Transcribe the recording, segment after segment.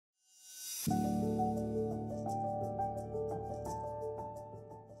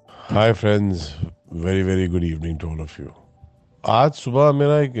Hi friends, very good evening to all of you. आज सुबह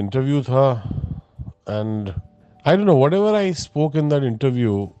मेरा एक इंटरव्यू था and I don't know, whatever I spoke in that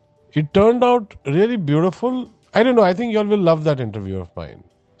interview, it turned out really beautiful. I don't know, I think you all will love that interview of mine.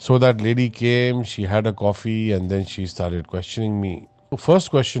 So that lady came, she had a coffee and then she started questioning me. The first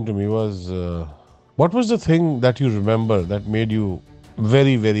question to me was, what was the thing that you remember that made you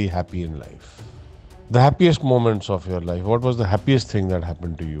very happy in life? The happiest moments of your life. What was the happiest thing that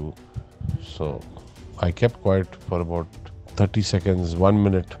happened to you? So I kept quiet for about 30 seconds, 1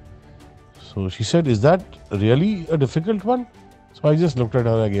 minute. So she said, "Is that really a difficult one?" So I just looked at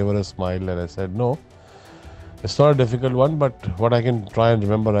her, I gave her a smile, and I said, "No, it's not a difficult one, but what I can try and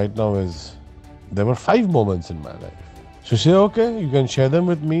remember right now is there were 5 moments in my life." So she said, "Okay, you can share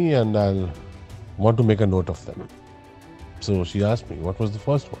them with me, and I'll want to make a note of them." So she asked me, what was the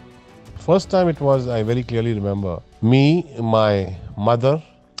first one? First time it was, I very clearly remember, me, my mother,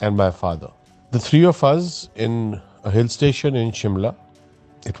 and my father. The three of us in a hill station in Shimla.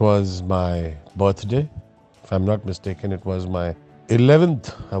 It was my birthday. If I'm not mistaken, it was my 11th.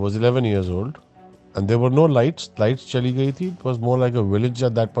 I was 11 years old. And there were no lights. Lights chali gayi thi. It was more like a village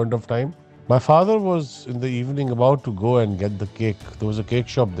at that point of time. My father was in the evening about to go and get the cake. There was a cake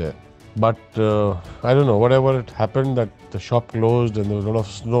shop there. But I don't know, whatever it happened, that the shop closed and there was a lot of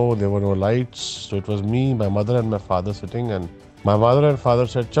snow, there were no lights. So it was me, my mother and my father sitting, and my mother and father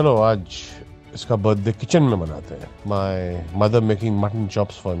said, "Chalo, aaj iska birthday kitchen mein manate hain." My mother making mutton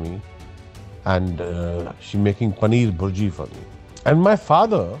chops for me and she making paneer bhurji for me. And my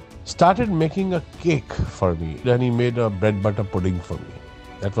father started making a cake for me. Then he made a bread butter pudding for me.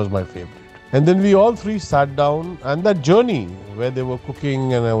 That was my favorite. And then we all three sat down, and that journey where they were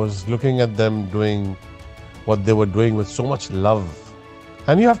cooking and I was looking at them doing what they were doing with so much love.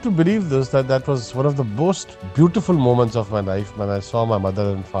 And you have to believe this, that was one of the most beautiful moments of my life when I saw my mother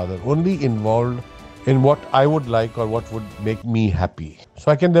and father only involved in what I would like or what would make me happy.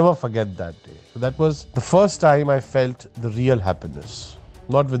 So I can never forget that day. So that was the first time I felt the real happiness.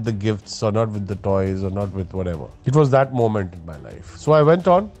 Not with the gifts or not with the toys or not with whatever. It was that moment in my life. So I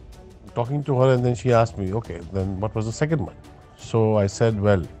went on talking to her and then she asked me, "Okay, then what was the second one?" So I said,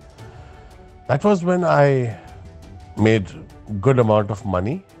 "Well, that was when I made good amount of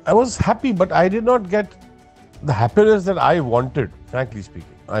money. I was happy, but I did not get the happiness that I wanted, frankly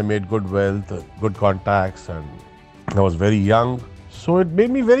speaking. I made good wealth, good contacts, and I was very young. So it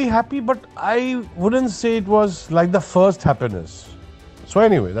made me very happy, but I wouldn't say it was like the first happiness." So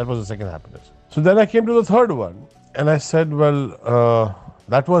anyway, that was the second happiness. So then I came to the third one and I said, "Well,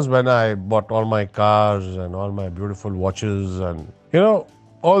 that was when I bought all my cars and all my beautiful watches and,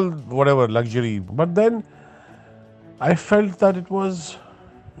 all whatever luxury. But then I felt that it was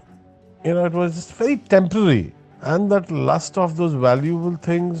just very temporary. And that lust of those valuable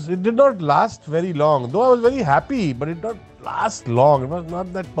things, it did not last very long. Though I was very happy, but it did not last long. It was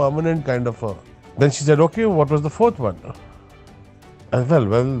not that permanent kind of a..." Then she said, "Okay, what was the fourth one?" And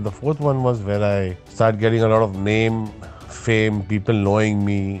well, the fourth one was where I started getting a lot of name, fame, people knowing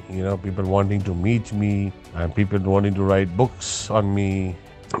me, people wanting to meet me and people wanting to write books on me.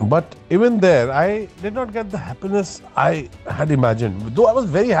 But even there, I did not get the happiness I had imagined. Though I was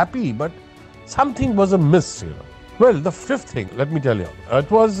very happy, but something was amiss. Well, the fifth thing, let me tell you.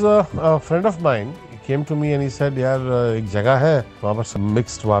 It was a friend of mine. He came to me and he said, "यार एक जगह है, वहाँ पर सब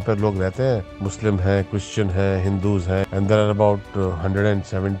mixed वहाँ पर लोग रहते हैं, Muslim हैं, Christian हैं, Hindus हैं, and there are about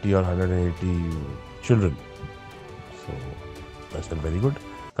 170 or 180 children." So I said, "Very good.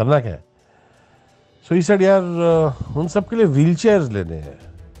 करना क्या है?" So he said, "यार उन सब के लिए wheelchairs लेने हैं."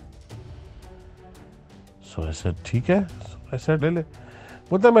 So I said, "ठीक है." So I said, "ले ले."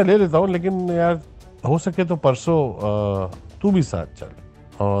 बोलता मैं ले लेता हूँ, लेकिन यार हो सके तो परसों तू भी साथ चल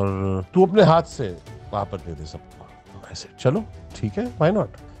और तू अपने हाथ से वहाँ पर दे दे सबको. I said, "चलो ठीक है, why not?"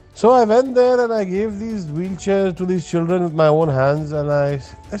 So I went there and I gave these wheelchairs to these children with my own hands, and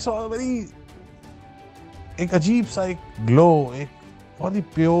I saw a very एक अजीब सा एक ग्लो, एक बहुत ही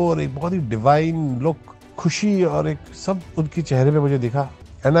प्योर, एक बहुत ही डिवाइन लुक, खुशी और एक सब उनके चेहरे पे मुझे दिखा.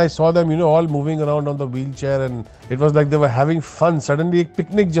 And I saw them, all moving around on the wheelchair, and it was like they were having fun. Suddenly एक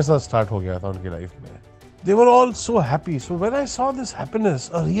पिकनिक जैसा स्टार्ट हो गया था उनकी लाइफ में. They were all so happy. So when I saw this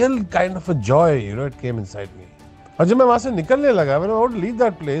happiness, a real kind of a joy, it came inside me. और जब मैं वहाँ से निकलने लगा, when I would leave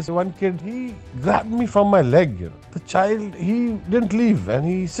that place, one kid, he grabbed me from my leg. The child, he didn't leave, and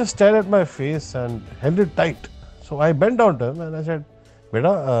he just stared at my face and held it tight. So I bent down to him and I said,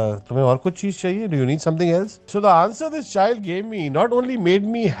 "Beta, तुम्हें और कुछ चीज चाहिए? Do you need something else?" So the answer this child gave me not only made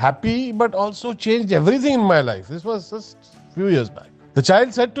me happy, but also changed everything in my life. This was just a few years back. The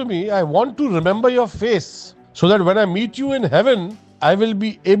child said to me, "I want to remember your face so that when I meet you in heaven, I will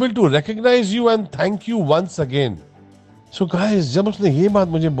be able to recognize you and thank you once again. So guys, जब उसने ये बात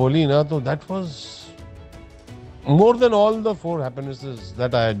मुझे बोली ना, तो that was more than all the 4 happinesses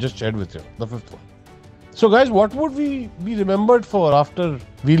that I had just shared with you, the 5th one. So guys, what would we be remembered for after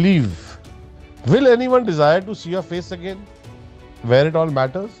we leave? Will anyone desire to see your face again, where it all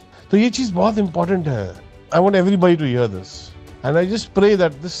matters? तो ये चीज बहुत important है. I want everybody to hear this. And I just pray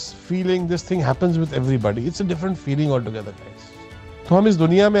that this feeling, this thing happens with everybody. It's a different feeling altogether, guys. तो हम इस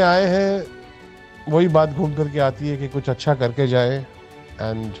दुनिया में आए हैं, वही बात घूम करके आती है कि कुछ अच्छा करके जाए.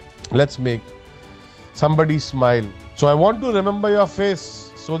 And let's make somebody smile. So I want to remember your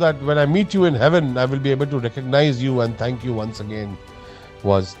face so that when I meet you in heaven, I will be able to recognize you and thank you once again.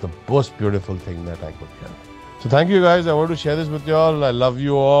 Was the most beautiful thing that I could hear. So thank you guys. I want to share this with you all. I love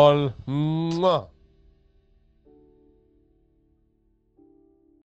you all. Mwah.